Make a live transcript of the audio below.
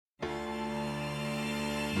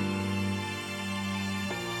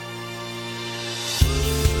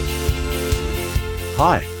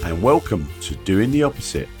Hi, and welcome to Doing the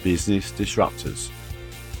Opposite Business Disruptors,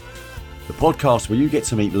 the podcast where you get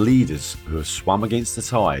to meet leaders who have swum against the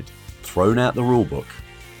tide, thrown out the rulebook,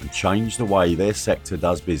 and changed the way their sector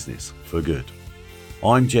does business for good.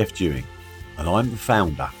 I'm Jeff Dewing, and I'm the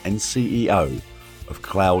founder and CEO of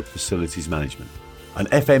Cloud Facilities Management, an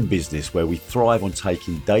FM business where we thrive on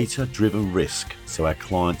taking data-driven risk so our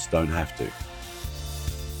clients don't have to.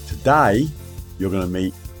 Today, you're going to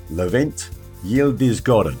meet Levent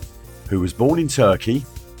Yildizgoren, who was born in Turkey,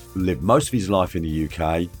 lived most of his life in the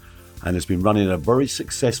UK, and has been running a very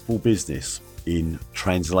successful business in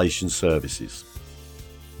translation services.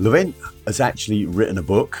 Levent has actually written a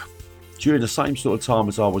book during the same sort of time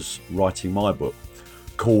as I was writing my book,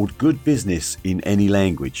 called Good Business in Any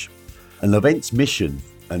Language. And Levent's mission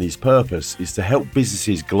and his purpose is to help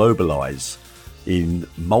businesses globalize in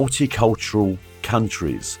multicultural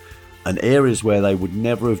countries and areas where they would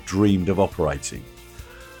never have dreamed of operating.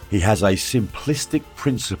 He has a simplistic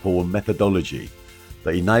principle and methodology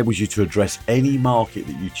that enables you to address any market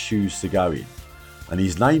that you choose to go in. And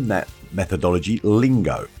he's named that methodology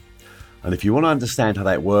Lingo. And if you want to understand how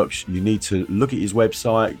that works, you need to look at his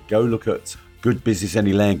website, go look at Good Business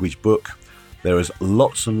Any Language book. There is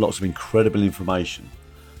lots and lots of incredible information.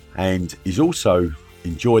 And he's also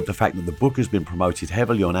enjoyed the fact that the book has been promoted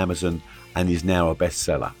heavily on Amazon and is now a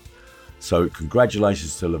bestseller. So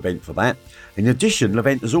congratulations to Levent for that. In addition,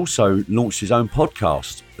 Levent has also launched his own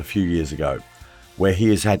podcast a few years ago, where he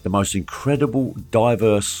has had the most incredible,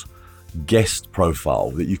 diverse guest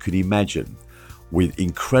profile that you could imagine, with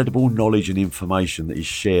incredible knowledge and information that is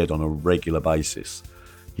shared on a regular basis.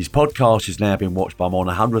 His podcast has now been watched by more than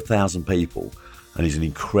 100,000 people and is an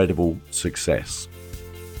incredible success.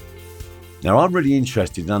 Now, I'm really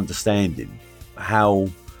interested in understanding how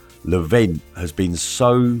Levent has been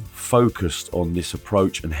so focused on this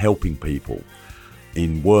approach and helping people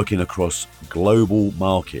in working across global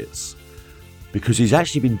markets, because he's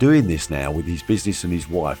actually been doing this now with his business and his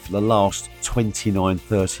wife for the last 29,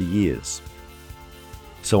 30 years.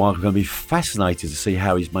 So I'm going to be fascinated to see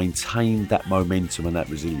how he's maintained that momentum and that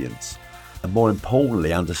resilience, and more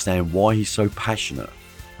importantly, understand why he's so passionate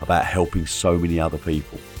about helping so many other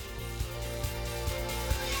people.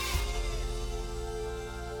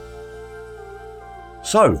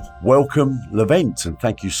 So, welcome, Levent, and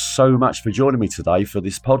thank you so much for joining me today for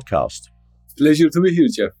this podcast. Pleasure to be here,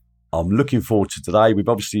 Jeff. I'm looking forward to today. We've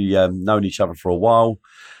obviously known each other for a while.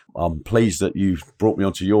 I'm pleased that you brought me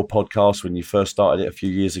onto your podcast when you first started it a few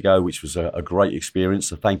years ago, which was a great experience.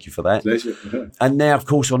 So thank you for that. Pleasure. And now, of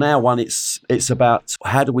course, on our one, it's about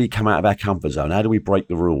how do we come out of our comfort zone? How do we break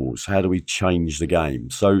the rules? How do we change the game?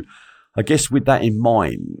 So I guess with that in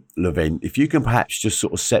mind, Levent, if you can perhaps just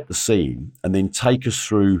sort of set the scene and then take us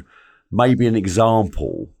through maybe an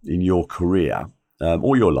example in your career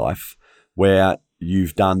or your life where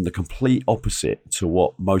you've done the complete opposite to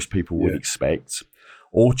what most people would expect,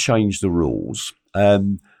 or change the rules,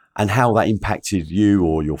 and how that impacted you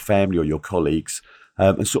or your family or your colleagues,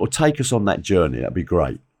 and sort of take us on that journey. That'd be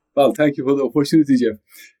great. Well, thank you for the opportunity, Jeff.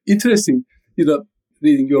 Interesting,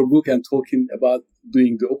 reading your book and talking about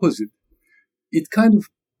doing the opposite. It kind of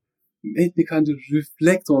made me kind of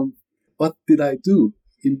reflect on what did I do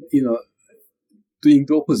in, doing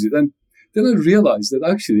the opposite. And then I realized that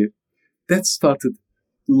actually that started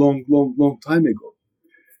long time ago.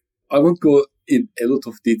 I won't go in a lot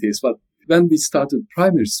of details, but when we started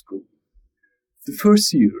primary school, the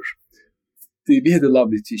first year, we had a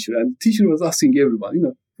lovely teacher, and the teacher was asking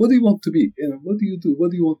everyone, what do you want to be? What do you do?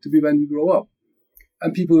 What do you want to be when you grow up?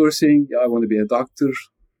 And people were saying, I want to be a doctor.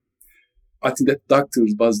 I think that doctor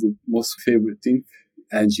was the most favorite thing.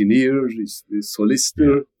 Engineer,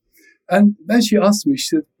 solicitor. And when she asked me,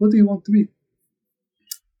 she said, what do you want to be?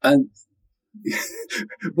 And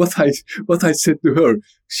what I said to her,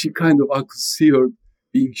 I could see her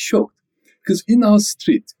being shocked. Because in our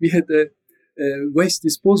street, we had waste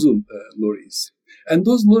disposal lorries. And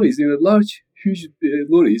those lorries, large, huge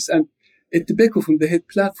lorries, and at the back of them, they had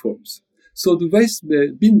platforms. So the waste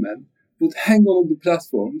bin man would hang on the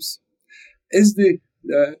platforms. As the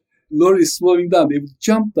lorry is slowing down, they would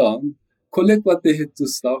jump down, collect what they had to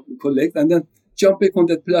collect, and then jump back on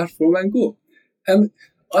that platform and go. And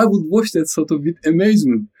I would watch that sort of with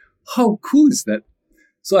amazement. How cool is that?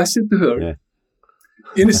 So I said to her,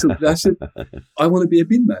 innocently, I said, I want to be a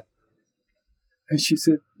bin man. And she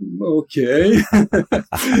said, okay.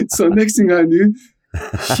 So next thing I knew,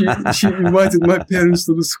 she invited my parents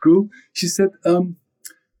to the school. She said,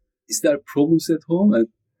 is there problems at home? And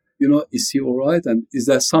is he all right? And is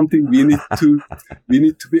there something we need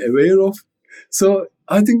to be aware of? So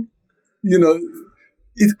I think,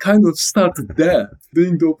 it kind of started there,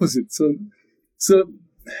 doing the opposite. So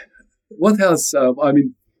what else?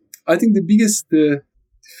 I think the biggest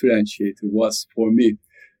differentiator was for me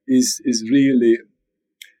is really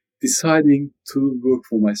deciding to work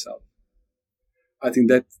for myself. I think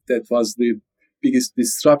that was the biggest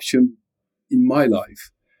disruption in my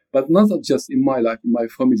life, but not just in my life, in my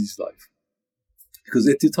family's life. Because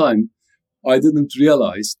at the time, I didn't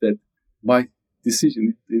realize that my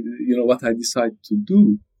decision, what I decide to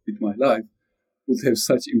do with my life would have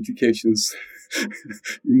such implications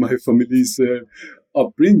in my family's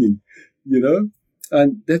upbringing,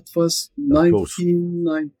 And that was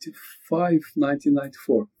 1995,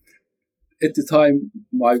 1994. At the time,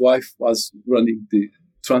 my wife was running the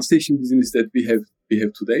translation business that we have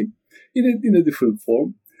today in a different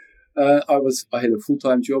form. I had a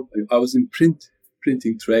full-time job. I was in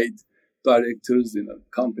printing trade, directors in a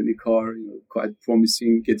company car, quite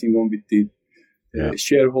promising, getting on with the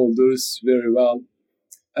shareholders very well.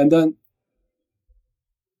 And then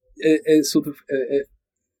a sort of a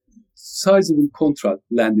sizable contract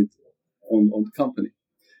landed on the company.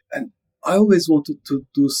 And I always wanted to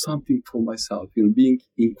do something for myself, being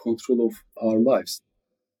in control of our lives.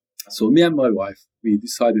 So me and my wife, we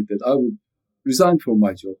decided that I would resign from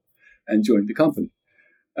my job and join the company.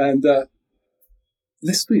 And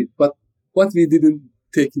let's do it. But what we didn't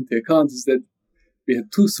take into account is that we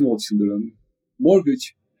had 2 small children.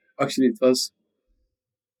 Mortgage, actually, it was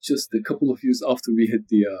just a couple of years after we had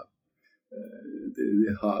the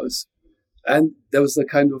house. And there was a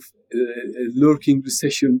kind of lurking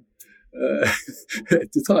recession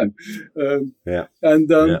at the time.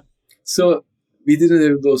 So we didn't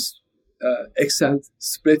have those Excel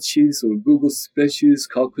spreadsheets or Google spreadsheets,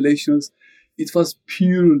 calculations. It was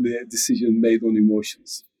purely a decision made on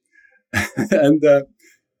emotions. And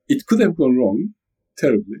it could have gone wrong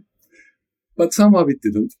terribly, but somehow it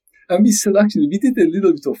didn't. And we said, actually, we did a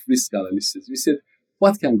little bit of risk analysis. We said,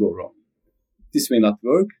 what can go wrong? This may not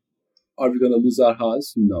work. Are we going to lose our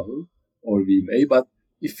house? No. Or we may. But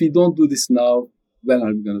if we don't do this now, when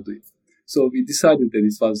are we going to do it? So we decided that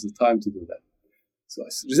it was the time to do that. So I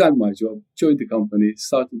resigned my job, joined the company,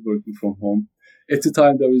 started working from home. At the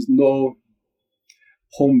time, there was no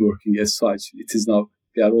home working as such. It is now,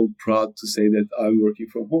 we are all proud to say that I'm working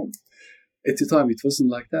from home. At the time, it wasn't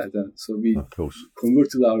like that. So we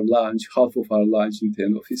converted our lunch, half of our lunch, into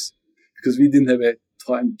an office because we didn't have a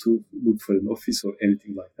time to look for an office or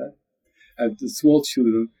anything like that. And the small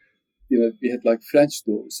children, we had like French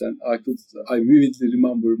doors, and I vividly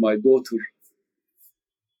remember my daughter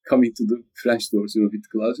coming to the French doors, with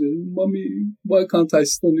glass. Mommy, why can't I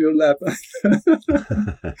sit on your lap?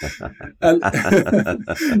 And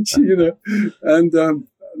and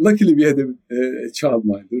luckily we had a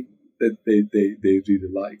childminder that they really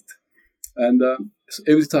liked. And so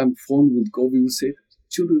every time phone would go, we would say,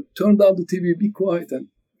 "Children, turn down the TV, be quiet."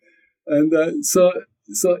 And so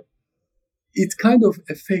it kind of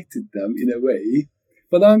affected them in a way.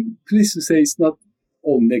 But I'm pleased to say it's not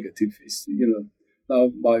all negative. It's, now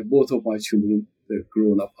both of my children, they're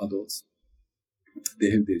grown-up adults. They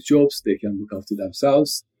have their jobs. They can look after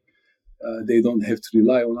themselves. They don't have to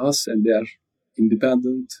rely on us, and they are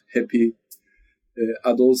independent, happy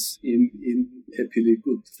adults in happily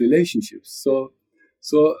good relationships.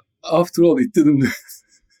 So after all, it didn't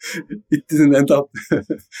end up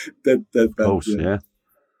that bad. Of course, yeah.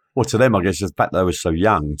 Well, to them, I guess the fact they were so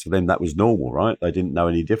young, to them that was normal, right? They didn't know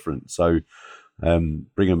any different. So bring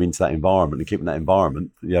them into that environment and keep them in that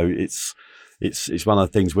environment, it's one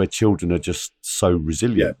of the things where children are just so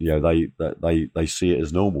resilient. They see it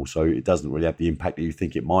as normal, so it doesn't really have the impact that you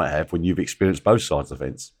think it might have when you've experienced both sides of the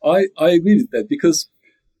fence. I agree with that, because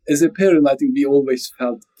as a parent, I think we always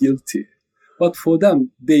felt guilty. But for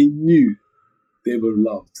them, they knew they were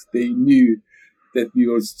loved. They knew that we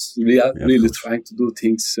were really trying to do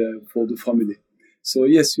things for the family. So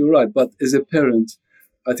yes, you're right. But as a parent,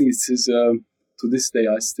 I think it is, to this day,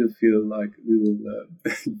 I still feel like a little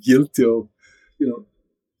guilty of,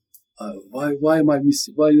 why am I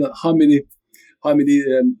missing? Why, how many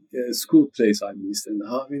school plays I missed, and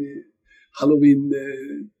how many Halloween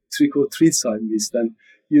trick or treats I missed, and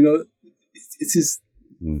it is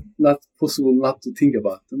not possible not to think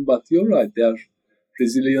about them. But you're right; they are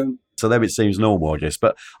resilient. So then it seems normal, I guess.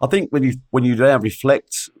 But I think when you now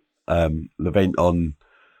reflect, Levent, on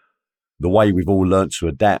the way we've all learnt to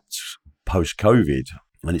adapt post-COVID,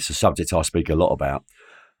 and it's a subject I speak a lot about,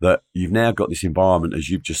 that you've now got this environment, as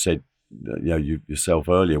you've just said, you yourself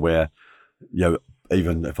earlier, where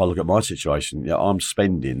even if I look at my situation, I'm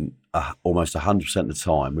spending almost 100% of the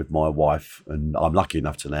time with my wife, and I'm lucky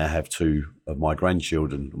enough to now have two of my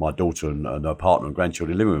grandchildren, my daughter and her partner and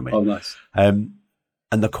grandchildren living with me. Oh, nice. And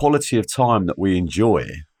the quality of time that we enjoy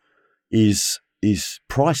is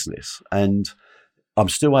priceless. And I'm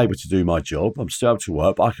still able to do my job. I'm still able to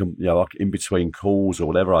work. But I can, in between calls or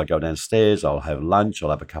whatever, I go downstairs, I'll have lunch, I'll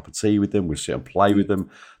have a cup of tea with them, we'll sit and play with them.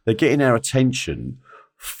 They're getting our attention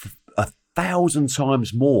 1,000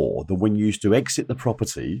 times more than when you used to exit the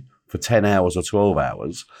property for 10 hours or 12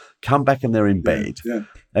 hours, come back and they're in bed.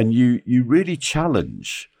 And you really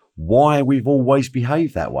challenge why we've always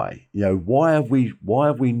behaved that way. Why have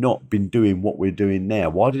we not been doing what we're doing now?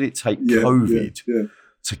 Why did it take COVID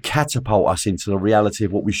to catapult us into the reality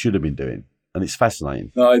of what we should have been doing? And it's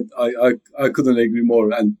fascinating. No, I couldn't agree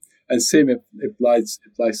more. And same applies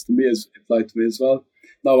to me as well.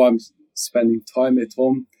 Now I'm spending time at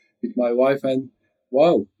home with my wife, and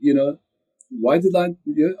wow, why did I?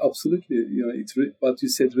 Yeah, absolutely. It's what you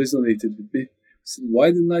said resonated with me. So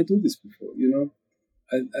why didn't I do this before?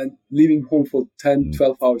 And leaving home for 10,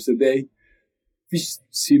 12 hours a day, which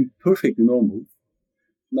seemed perfectly normal.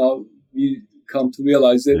 Now we come to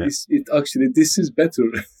realize that this is better.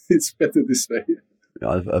 It's better this way.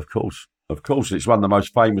 Of course. It's one of the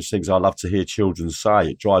most famous things I love to hear children say.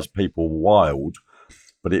 It drives people wild,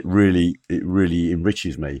 but it really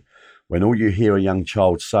enriches me when all you hear a young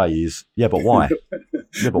child say is, yeah, but why?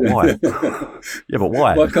 Yeah, but why? Yeah, but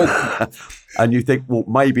why? And you think, well,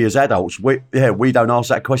 maybe as adults, we don't ask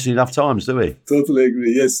that question enough times, do we? Totally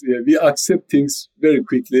agree. Yes, we accept things very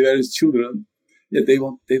quickly, whereas children, they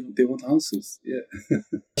want answers. Yeah.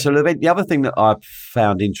 So the other thing that I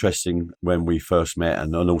found interesting when we first met,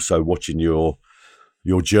 and also watching your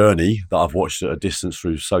journey that I've watched at a distance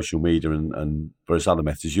through social media and various other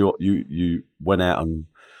methods, you went out and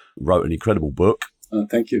wrote an incredible book.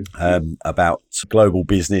 Thank you. About global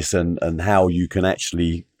business and how you can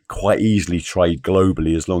actually quite easily trade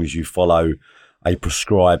globally as long as you follow a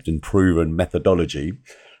prescribed and proven methodology.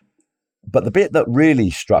 But the bit that really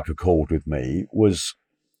struck a chord with me was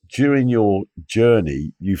during your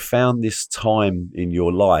journey, you found this time in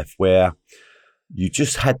your life where you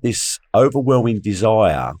just had this overwhelming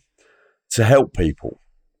desire to help people,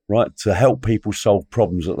 right? To help people solve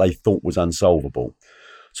problems that they thought was unsolvable.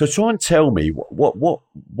 So try and tell me what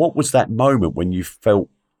was that moment when you felt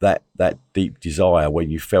that deep desire, when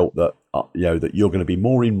you felt that that you're going to be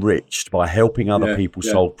more enriched by helping other people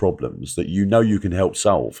solve problems that you can help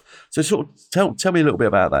solve. So sort of tell me a little bit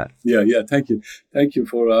about that. Yeah. Thank you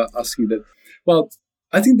for asking that. Well,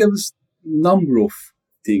 I think there was a number of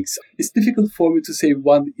things. It's difficult for me to say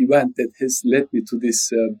one event that has led me to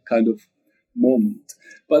this kind of moment,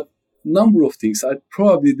 but number of things.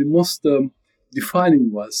 Probably the most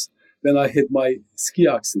defining was when I had my ski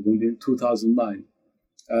accident in 2009.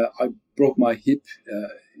 I broke my hip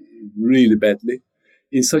really badly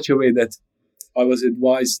in such a way that I was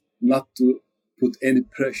advised not to put any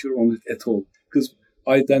pressure on it at all. Because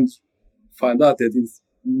I then find out that in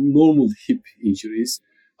normal hip injuries,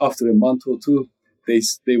 after a month or two,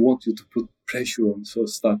 they want you to put pressure on. So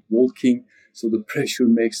start walking. So the pressure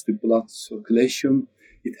makes the blood circulation.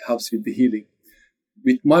 It helps with the healing.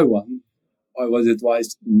 With my one, I was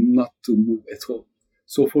advised not to move at all.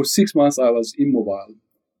 So for 6 months, I was immobile.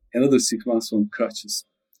 Another 6 months on crutches.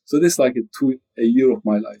 So that's like a year of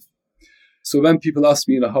my life. So when people ask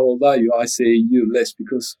me, how old are you? I say a year less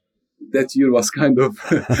because that year was kind of,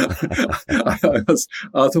 I was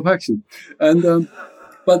out of action. And,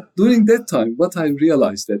 but during that time, what I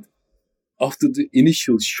realized that after the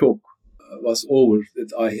initial shock was over,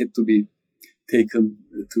 that I had to be taken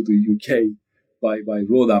to the UK by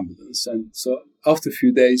road ambulance. And so after a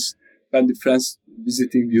few days, when the friends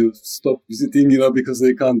visiting you stop visiting, because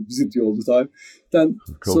they can't visit you all the time, then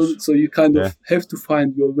so you kind of have to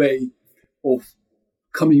find your way of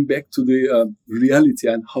coming back to the reality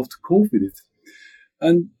and how to cope with it.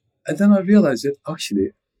 And then I realized that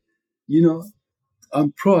actually,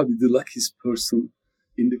 I'm probably the luckiest person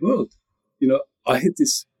in the world. I had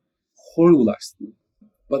this horrible accident,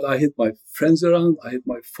 but I had my friends around, I had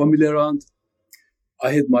my family around,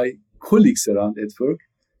 I had my colleagues around at work.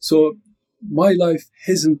 So my life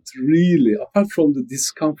hasn't really, apart from the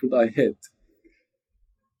discomfort I had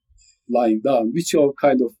lying down, which are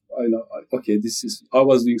kind of, I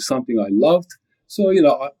was doing something I loved. So,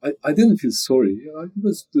 I didn't feel sorry. It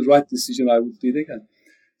was the right decision. I would do it again.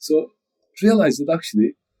 So realize that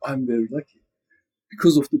actually I'm very lucky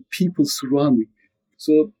because of the people surrounding me.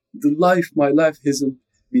 So my life hasn't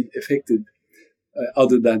been affected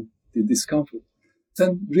other than the discomfort.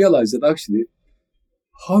 Then realize that actually,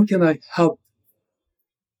 how can I help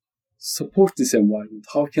support this environment?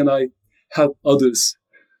 How can I help others?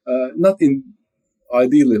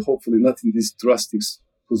 Ideally, hopefully not in these drastic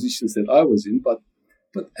positions that I was in, but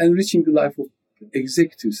enriching the life of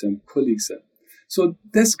executives and colleagues. So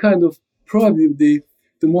that's kind of probably the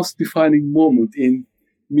most defining moment in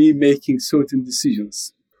me making certain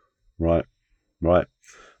decisions. Right.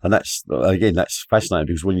 And that's fascinating,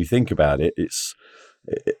 because when you think about it,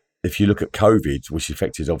 if you look at COVID, which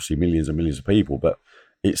affected obviously millions and millions of people, but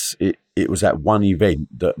it was that one event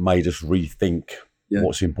that made us rethink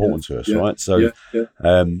what's important to us, right? So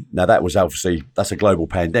now that was obviously, that's a global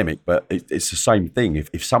pandemic, but it's the same thing.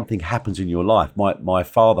 If something happens in your life, my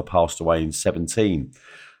father passed away in 2017,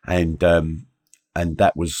 and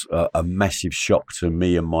that was a massive shock to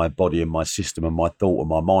me and my body and my system and my thought and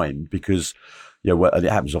my mind, because and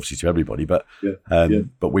it happens obviously to everybody, but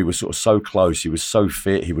we were sort of so close. He was so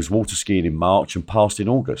fit. He was water skiing in March and passed in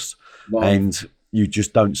August. Wow. And you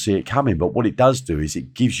just don't see it coming. But what it does do is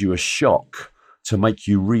it gives you a shock to make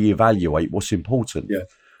you reevaluate what's important. Yeah.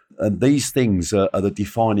 And these things are the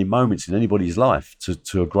defining moments in anybody's life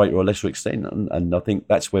to a greater or lesser extent. And I think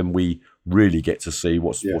that's when we really get to see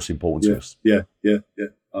what's important to us. Yeah.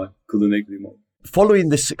 I couldn't agree more. Following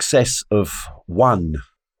the success of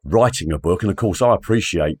writing a book, and of course I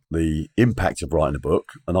appreciate the impact of writing a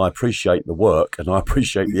book, and I appreciate the work, and I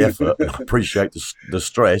appreciate the effort, and I appreciate the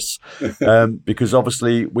stress, because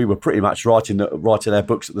obviously we were pretty much writing our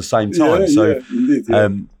books at the same time.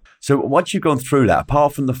 Indeed. So once you've gone through that,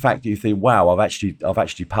 apart from the fact that you think, wow, I've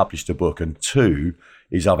actually published a book, and 2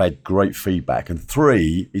 is I've had great feedback, and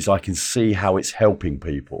 3 is I can see how it's helping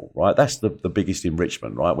people, right? That's the biggest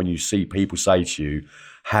enrichment, right? When you see people say to you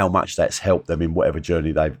how much that's helped them in whatever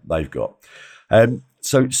journey they've got.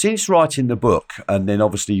 So since writing the book, and then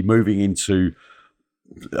obviously moving into,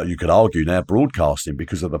 you could argue now, broadcasting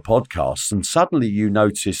because of the podcasts, and suddenly you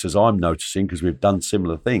notice, as I'm noticing, because we've done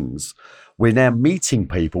similar things, we're now meeting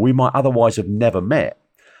people we might otherwise have never met.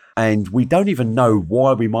 And we don't even know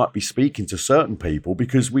why we might be speaking to certain people,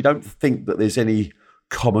 because we don't think that there's any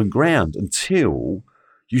common ground until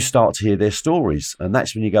you start to hear their stories. And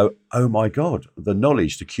that's when you go, oh my God, the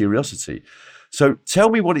knowledge, the curiosity. So tell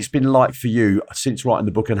me what it's been like for you since writing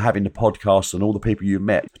the book and having the podcast and all the people you've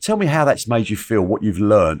met. Tell me how that's made you feel, what you've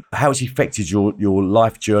learned, how it's affected your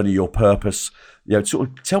life journey, your purpose. Sort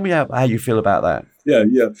of tell me how you feel about that.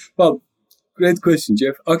 Yeah. Well, great question,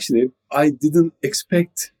 Jeff. Actually, I didn't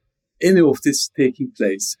expect any of this taking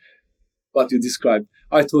place, what you described.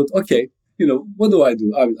 I thought, okay, what do I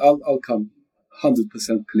do? I'll come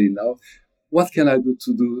 100% clean now. What can I do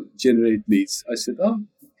to generate leads? I said, I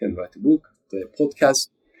can write a book, do a podcast.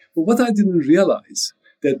 But what I didn't realize,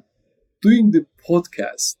 that doing the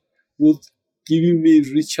podcast would give me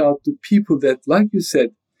reach out to people that, like you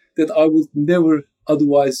said, that I would never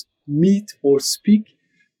otherwise meet or speak,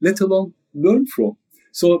 let alone learn from.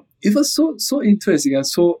 So it was so interesting and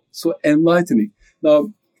so enlightening.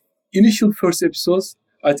 Now, initial first episodes,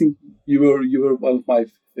 I think you were one of my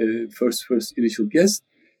first initial guests.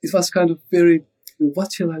 It was kind of very,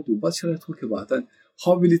 what shall I do? What shall I talk about? And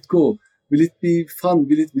how will it go? Will it be fun?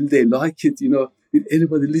 Will they like it? Will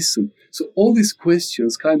anybody listen? So all these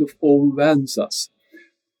questions kind of overwhelms us.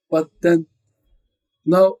 But then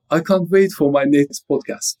now I can't wait for my next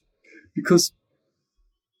podcast, because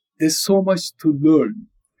there's so much to learn.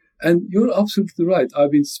 And you're absolutely right.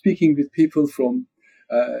 I've been speaking with people from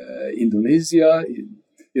Indonesia.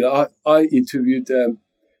 I interviewed a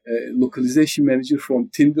localization manager from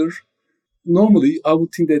Tinder. Normally, I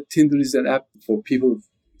would think that Tinder is an app for people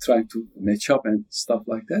trying to match up and stuff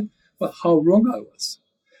like that. But how wrong I was.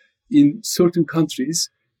 In certain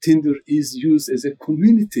countries, Tinder is used as a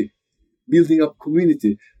community, building up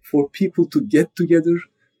community for people to get together,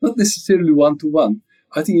 not necessarily one-to-one.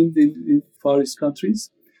 I think in Far East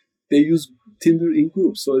countries, they use Tinder in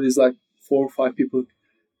groups. So there's like 4 or 5 people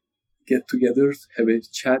get together, have a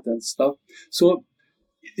chat and stuff. So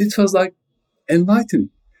it was like enlightening.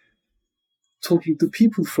 Talking to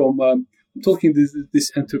people talking to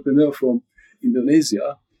this entrepreneur from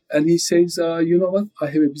Indonesia, and he says, you know what, I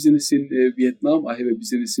have a business in Vietnam, I have a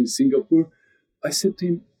business in Singapore. I said to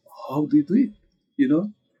him, how do you do it?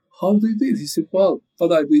 How do you do it? He said, well,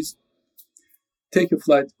 what I do is take a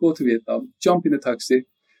flight, go to Vietnam, jump in a taxi.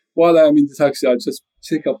 While I'm in the taxi, I just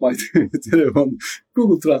check up my telephone,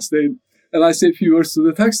 Google Translate, and I say a few words to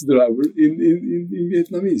the taxi driver in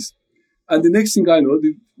Vietnamese. And the next thing I know,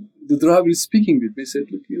 the driver is speaking with me. He said,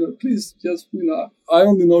 look, please just, I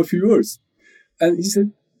only know a few words. And he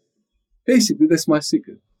said, basically, that's my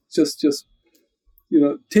secret. Just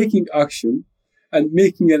taking action and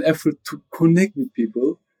making an effort to connect with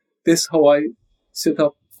people. That's how I set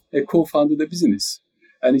up co-founded a business.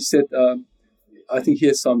 And he said, I think he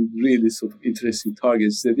has some really sort of interesting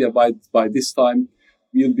targets. He said, yeah, by this time,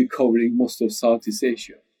 we'll be covering most of Southeast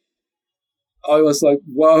Asia. I was like,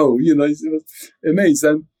 wow, it was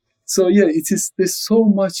amazing. So yeah, there's so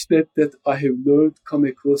much that I have learned, come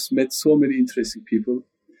across, met so many interesting people.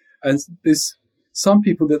 And there's some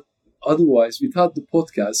people that otherwise, without the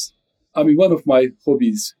podcast, I mean, one of my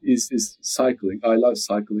hobbies is cycling. I love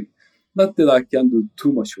cycling. Not that I can do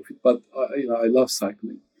too much of it, but I love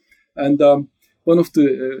cycling. And one of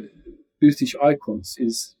the British icons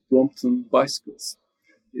is Brompton bicycles.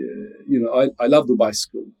 I love the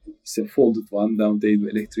bicycle. It's a folded one, now they do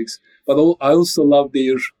electrics. But I also love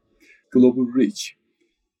their global reach.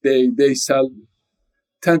 They sell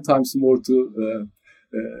 10 times more to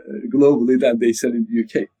globally than they sell in the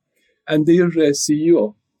UK. And their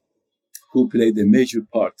CEO, who played a major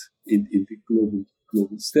part in the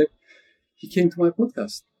global step, he came to my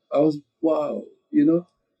podcast. I was, wow,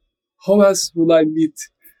 how else will I meet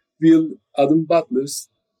real Adam Butlers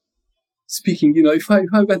speaking? If I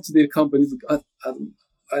went to their company, Adam,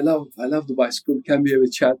 I love the bicycle. Can we have a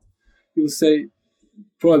chat? He will say,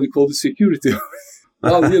 probably call the security.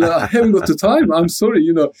 Well, I haven't got the time. I'm sorry.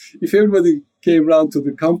 If everybody came around to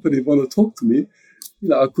the company want to talk to me,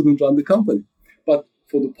 I couldn't run the company. But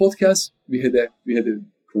for the podcast, we had a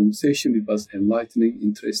conversation. It was enlightening,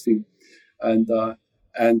 interesting, and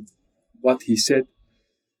what he said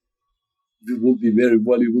will be very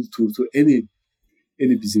valuable to any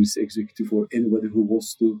business executive or anybody who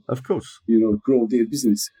wants to, of course, grow their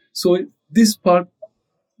business. So this part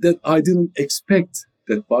that I didn't expect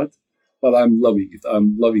that part, but I'm loving it.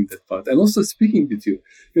 I'm loving that part. And also speaking with you,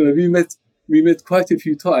 we met quite a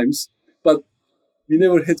few times, but we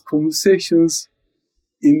never had conversations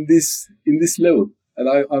in this level.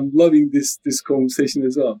 And I'm loving this conversation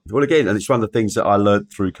as well. Well, again, and it's one of the things that I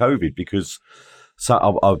learned through COVID, because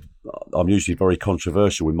I'm usually very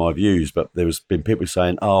controversial with my views, but there's been people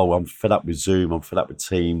saying, oh, I'm fed up with Zoom, I'm fed up with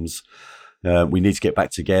Teams, we need to get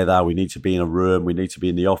back together, we need to be in a room, we need to be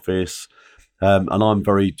in the office. And I'm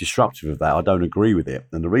very disruptive of that. I don't agree with it.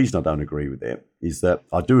 And the reason I don't agree with it is that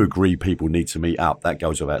I do agree people need to meet up. That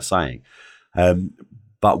goes without saying.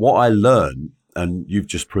 But what I learned, and you've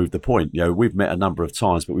just proved the point, we've met a number of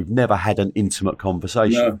times, but we've never had an intimate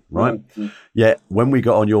conversation, right? No. Yet when we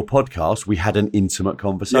got on your podcast, we had an intimate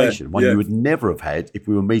conversation, one you would never have had if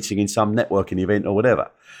we were meeting in some networking event or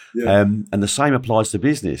whatever. Yeah. And the same applies to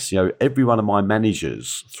business. Every one of my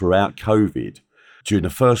managers throughout COVID, during the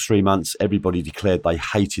first 3 months, everybody declared they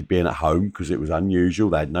hated being at home because it was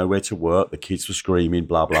unusual. They had nowhere to work. The kids were screaming,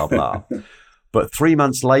 blah, blah, blah. But 3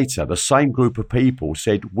 months later, the same group of people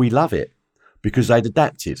said, we love it, because they'd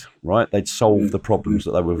adapted, right? They'd solved the problems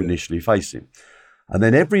that they were initially facing. And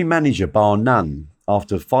then every manager, bar none,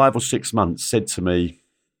 after 5 or 6 months said to me,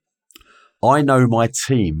 I know my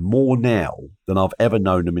team more now than I've ever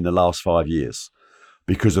known them in the last 5 years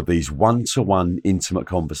because of these one-to-one intimate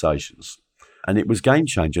conversations. And it was game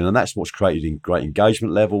changing, and that's what's created great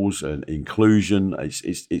engagement levels and inclusion.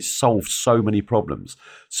 It's solved so many problems.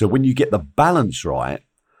 So when you get the balance right,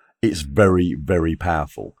 it's very, very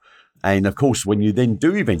powerful. And of course, when you then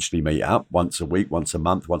do eventually meet up once a week, once a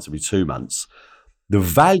month, once every 2 months, the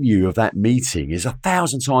value of that meeting is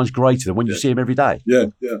 1,000 times greater than when you see them every day. Yeah,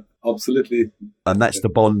 absolutely. And that's the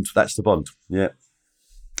bond. That's the bond. Yeah.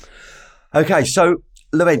 Okay, so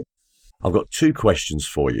Levent, I've got 2 questions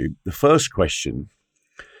for you. The first question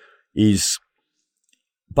is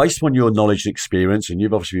based on your knowledge and experience, and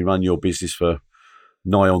you've obviously been running your business for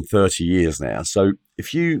nigh on 30 years now. So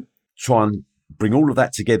if you try and bring all of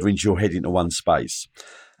that together into your head into one space,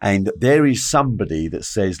 and there is somebody that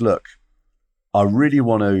says, look, I really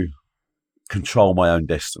want to control my own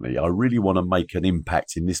destiny. I really want to make an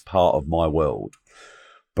impact in this part of my world,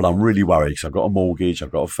 but I'm really worried because I've got a mortgage,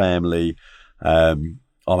 I've got a family, I'm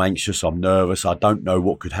anxious, I'm nervous, I don't know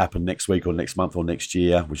what could happen next week or next month or next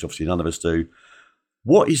year, which obviously none of us do.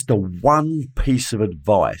 What is the one piece of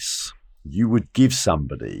advice you would give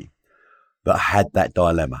somebody that had that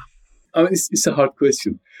dilemma? I mean, it's a hard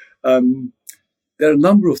question. There are a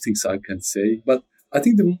number of things I can say, but I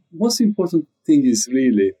think the most important thing is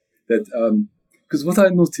really that, because what I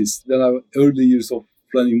noticed when I was early years of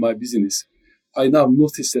running my business, I now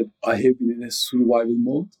notice that I have been in a survival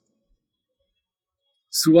mode.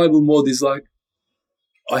 Survival mode is like,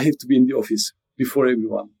 I have to be in the office before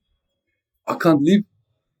everyone. I can't leave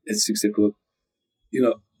at 6 o'clock.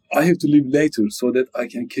 I have to leave later so that I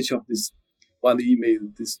can catch up this one email,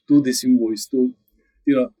 do this invoice,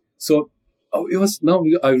 So it was, now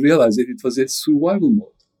I realized that it was a survival mode,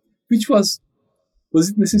 which was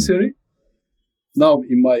it necessary? now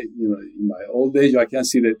in my old age, I can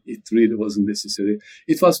see that it really wasn't necessary.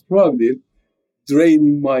 It was probably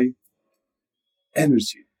draining my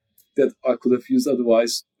energy that I could have used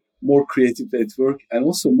otherwise more creatively at work and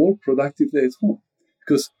also more productively at home.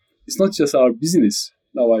 Because it's not just our business.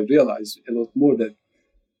 Now I realize a lot more that,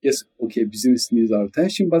 yes, okay, business needs our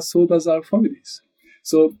attention, but so does our families.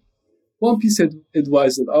 So one piece of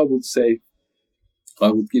advice that I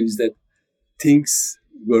would give is that things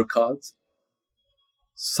work out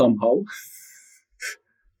somehow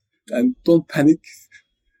and don't panic.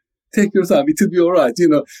 Take your time. It will be all right.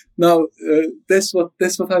 Now that's what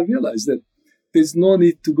I realized, that there's no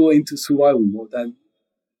need to go into survival mode and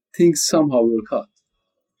things somehow work out.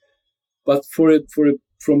 But from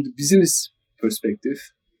the business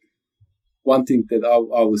perspective, one thing that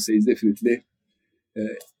I would say is definitely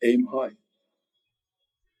aim high.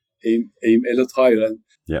 Aim a lot higher. And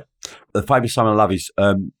yeah. The famous saying I love is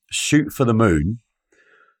shoot for the moon,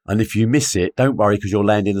 and if you miss it, don't worry because you'll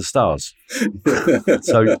land in the stars.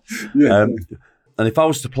 So, and if I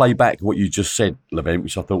was to play back what you just said, Levent,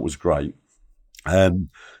 which I thought was great,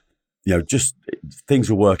 just things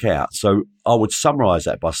will work out. So I would summarise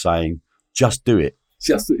that by saying, just do it.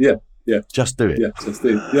 Just do it. Just do it. Yeah, just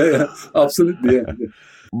do it. Yeah, absolutely. Yeah.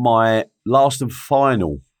 My last and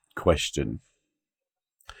final question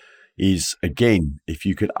is, again, if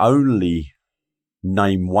you could only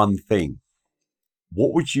name one thing,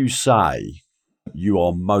 what would you say you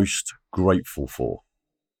are most grateful for?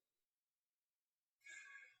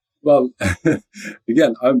 Well,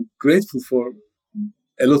 again, I'm grateful for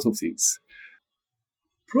a lot of things.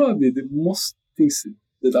 Probably the most things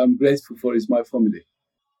that I'm grateful for is my family.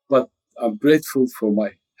 But I'm grateful for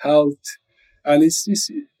my health. And it's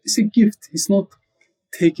a gift. It's not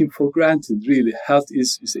taken for granted, really. Health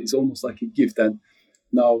is almost like a gift. And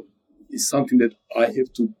now it's something that I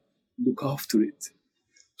have to look after it,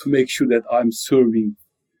 to make sure that I'm serving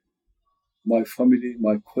my family,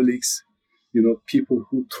 my colleagues, people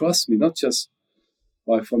who trust me, not just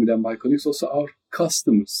my family and my colleagues, also our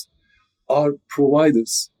customers, our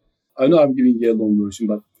providers. I know I'm giving you a long version,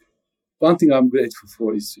 but one thing I'm grateful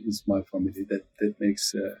for is my family. That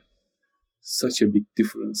makes such a big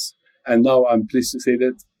difference. And now I'm pleased to say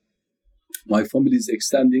that my family is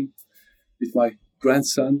extending with my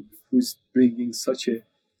grandson, who is bringing such a,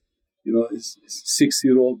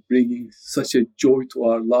 6-year-old, bringing such a joy to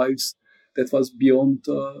our lives that was beyond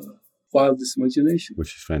wildest imagination.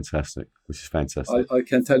 Which is fantastic. I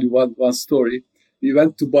can tell you one story. We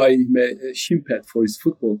went to buy him a shin pad for his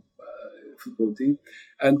football team,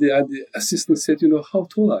 and the assistant said, how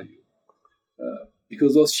tall are you?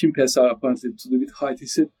 Because those shin pads are apparently to do with height. He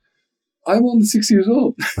said, I'm only 6 years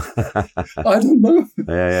old. I don't know.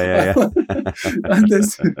 Yeah. And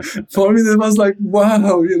for me, that was like,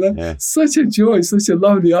 wow, such a joy, such a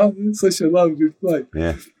lovely reply.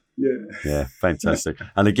 Yeah, fantastic.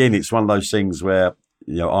 And again, it's one of those things where,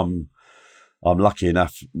 I'm lucky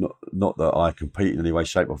enough, not that I compete in any way,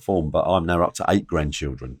 shape or form, but I'm now up to 8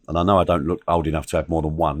 grandchildren. And I know I don't look old enough to have more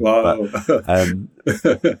than one. Wow.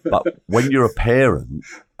 But when you're a parent,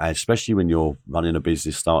 and especially when you're running a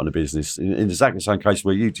business, starting a business, in exactly the same case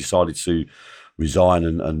where you decided to resign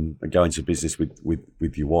and go into business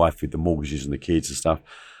with your wife, with the mortgages and the kids and stuff,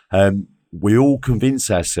 we all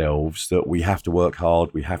convince ourselves that we have to work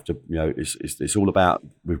hard. We have to, it's all about,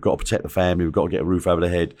 we've got to protect the family. We've got to get a roof over the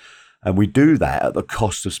head. And we do that at the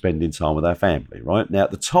cost of spending time with our family, right? Now, at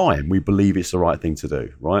the time, we believe it's the right thing to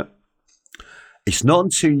do, right? It's not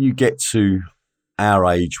until you get to our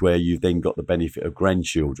age where you've then got the benefit of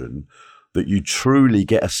grandchildren that you truly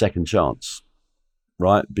get a second chance,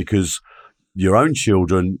 right? Because your own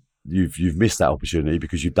children, you've missed that opportunity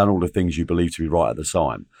because you've done all the things you believe to be right at the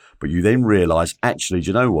time. But you then realise, actually, do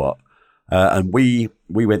you know what? And we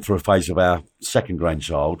went through a phase of our second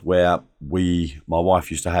grandchild where my wife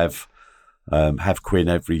used to have Quinn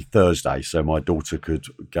every Thursday, so my daughter could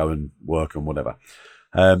go and work and whatever.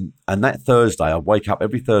 And that Thursday, I'd wake up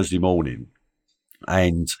every Thursday morning,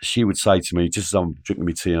 and she would say to me, just as I'm drinking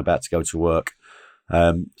my tea and about to go to work,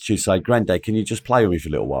 she'd say, "Granddad, can you just play with me for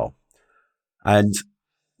a little while?" And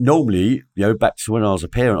normally, back to when I was a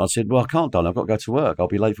parent, I said, "Well, I can't, darling. I've got to go to work. I'll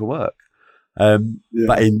be late for work."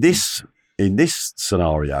 But in this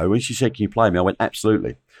scenario, when she said, "Can you play me?" I went,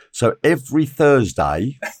 "Absolutely." So every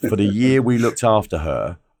Thursday for the year we looked after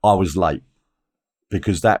her, I was late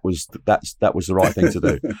because that was the right thing to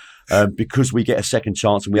do. Because we get a second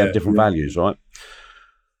chance and we have different values, right?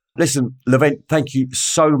 Listen, Levent, thank you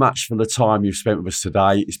so much for the time you've spent with us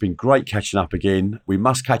today. It's been great catching up again. We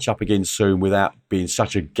must catch up again soon without being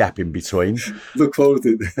such a gap in between. Look forward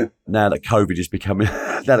to it. Now that COVID is becoming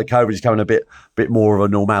a bit more of a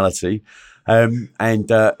normality.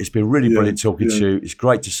 It's been really brilliant talking to you. It's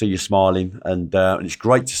great to see you smiling, and it's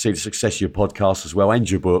great to see the success of your podcast as well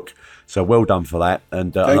and your book. So well done for that.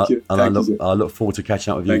 And Thank you. I look forward to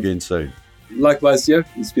catching up with you again soon. Likewise,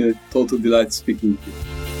 Jeff. It's been a total delight speaking with you.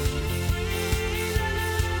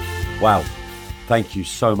 Wow. Thank you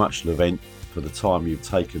so much, Levent, for the time you've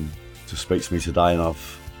taken to speak to me today. And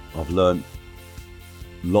I've learned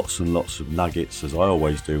lots and lots of nuggets, as I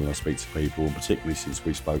always do when I speak to people, and particularly since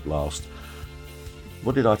we spoke last.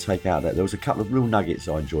 What did I take out of that? There was a couple of real nuggets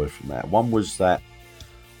I enjoyed from that. One was that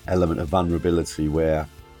element of vulnerability where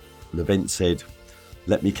Levent said,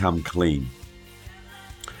 "Let me come clean."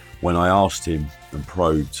 When I asked him and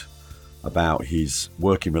probed about his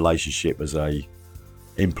working relationship as a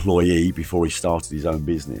employee before he started his own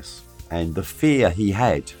business, and the fear he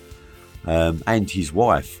had, and his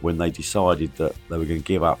wife, when they decided that they were going to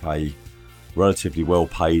give up a relatively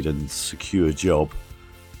well-paid and secure job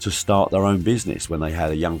to start their own business when they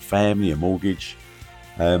had a young family, a mortgage,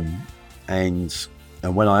 and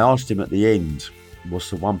when I asked him at the end,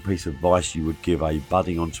 what's the one piece of advice you would give a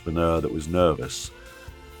budding entrepreneur that was nervous,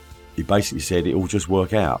 he basically said it will just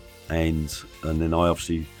work out. And then I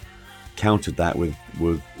obviously countered that with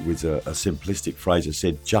a simplistic phrase that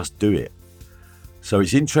said, just do it. So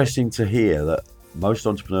it's interesting to hear that most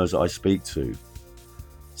entrepreneurs that I speak to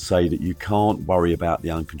say that you can't worry about the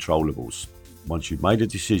uncontrollables. Once you've made a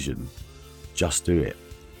decision, just do it.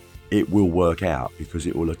 It will work out because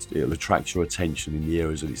it'll attract your attention in the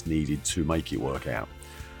areas that it's needed to make it work out.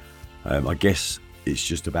 I guess it's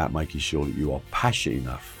just about making sure that you are passionate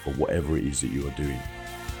enough for whatever it is that you are doing.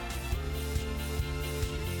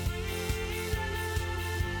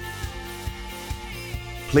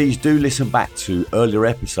 Please do listen back to earlier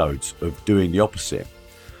episodes of Doing the Opposite,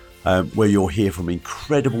 where you'll hear from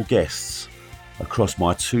incredible guests across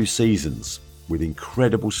my 2 seasons with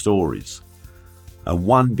incredible stories. And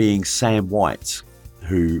one being Sam White,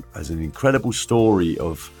 who has an incredible story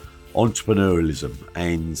of entrepreneurialism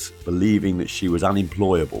and believing that she was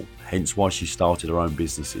unemployable, hence why she started her own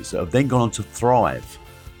businesses that have then gone on to thrive.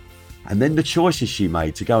 And then the choices she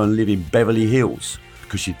made to go and live in Beverly Hills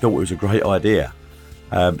because she thought it was a great idea.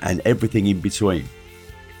 And everything in between.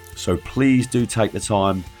 So please do take the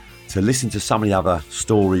time to listen to some of the other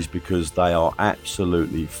stories because they are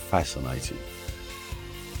absolutely fascinating.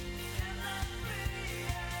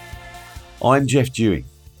 I'm Jeff Dewing,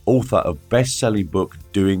 author of best-selling book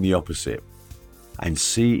Doing the Opposite and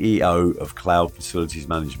CEO of Cloud Facilities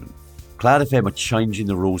Management. Cloud FM are changing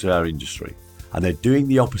the rules of our industry and they're doing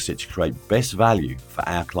the opposite to create best value for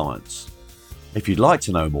our clients. If you'd like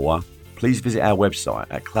to know more, please visit our website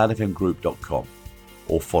at cloudfmgroup.com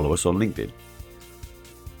or follow us on LinkedIn.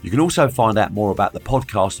 You can also find out more about the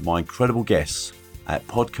podcast and my incredible guests at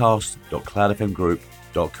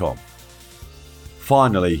podcast.cloudfmgroup.com.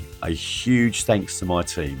 Finally, a huge thanks to my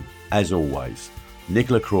team, as always,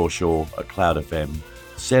 Nicola Crawshaw at Cloud FM,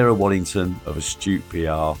 Sarah Waddington of Astute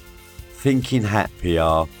PR, Thinking Hat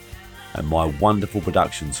PR, and my wonderful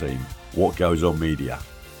production team, What Goes On Media,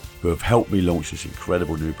 who have helped me launch this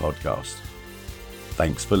incredible new podcast.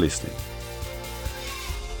 Thanks for listening.